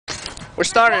We're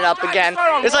starting it up again.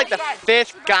 It's like the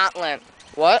 5th Gauntlet.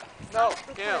 What? No,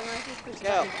 Gil.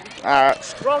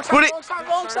 Alright. Wrong side.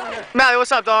 Mally,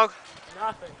 what's up, dog?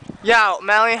 Nothing. Yo,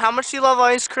 Mally, how much do you love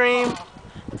ice cream?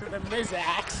 To the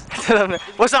Mizax.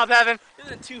 What's up, Evan?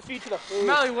 This is 2 feet to the food.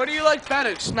 Mally, what do you like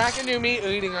better? Smacking new meat or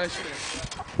eating ice cream?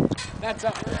 That's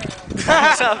up there.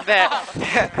 What's up there?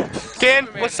 Ken,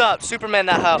 what's up? Superman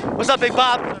that hoe. What's up, Big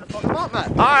Bob?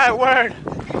 Alright, word.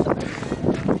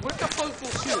 What the fuck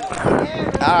is shoot?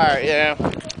 Alright, yeah.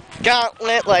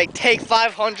 Gauntlet, like, take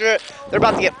 500. They're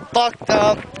about to get fucked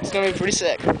up. It's gonna be pretty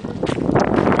sick.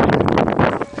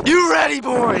 You ready,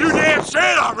 boys? You damn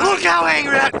straight I'm ready. Look how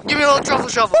angry I am. Give me a little truffle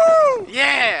shuffle. Woo!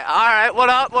 Yeah, alright, what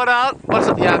up, what up? What's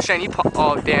up? Yeah, Shane, you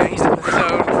oh, damn, he's in the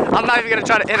zone. I'm not even gonna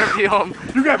try to interview him.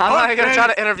 I'm not even gonna try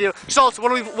to interview. Schultz,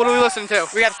 what are we listening to?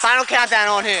 We got the final countdown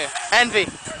on here. Envy.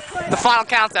 The final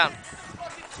countdown.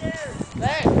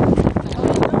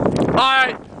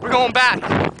 Alright, we're going back.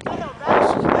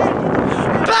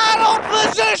 Battle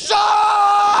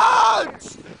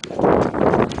positions!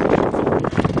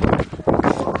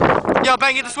 Yo,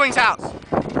 Ben, get the swings out.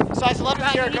 Size 11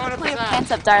 here going up. Pull your pants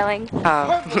up, darling.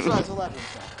 Size 11.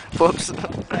 Whoops.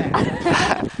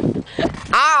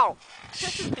 Ow!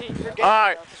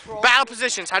 Alright, battle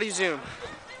positions. How do you zoom?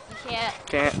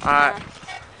 Can't. Alright.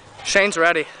 Shane's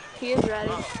ready. He is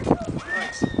ready.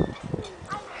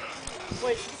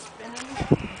 Wait, she's spinning.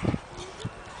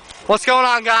 What's going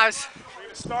on, guys?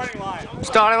 Starting line.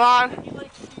 Starting line?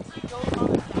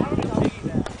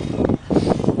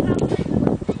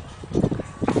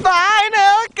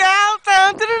 Final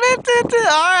countdown.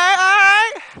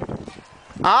 Alright.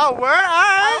 Oh, we're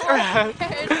alright.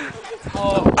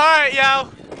 Alright, yo.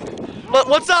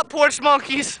 What's up, porch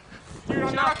monkeys?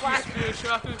 Whatever.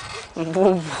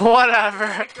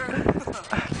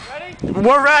 Ready?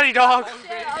 We're ready, dog.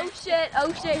 Oh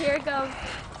shit, here it goes.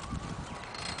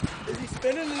 Is he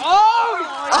spinning? Oh,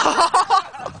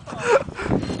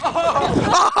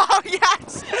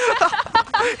 yes!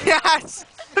 Yes!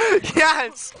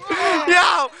 Yes!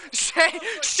 Yo!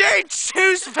 Shane's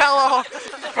shoes fell off!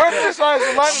 Purple size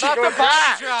 11, not the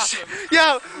back.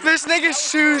 Yo, this nigga's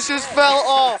shoes just fell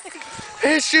off.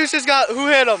 His shoes just got, who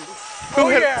hit him? Who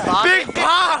hit him? Big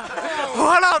Bob!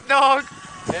 What up, dog?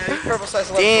 Yeah, purple size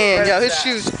 11. Damn, yo, his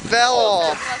shoes fell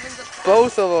off.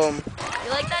 Both of them. You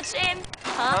like that, Shane?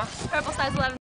 Huh? Purple size 11.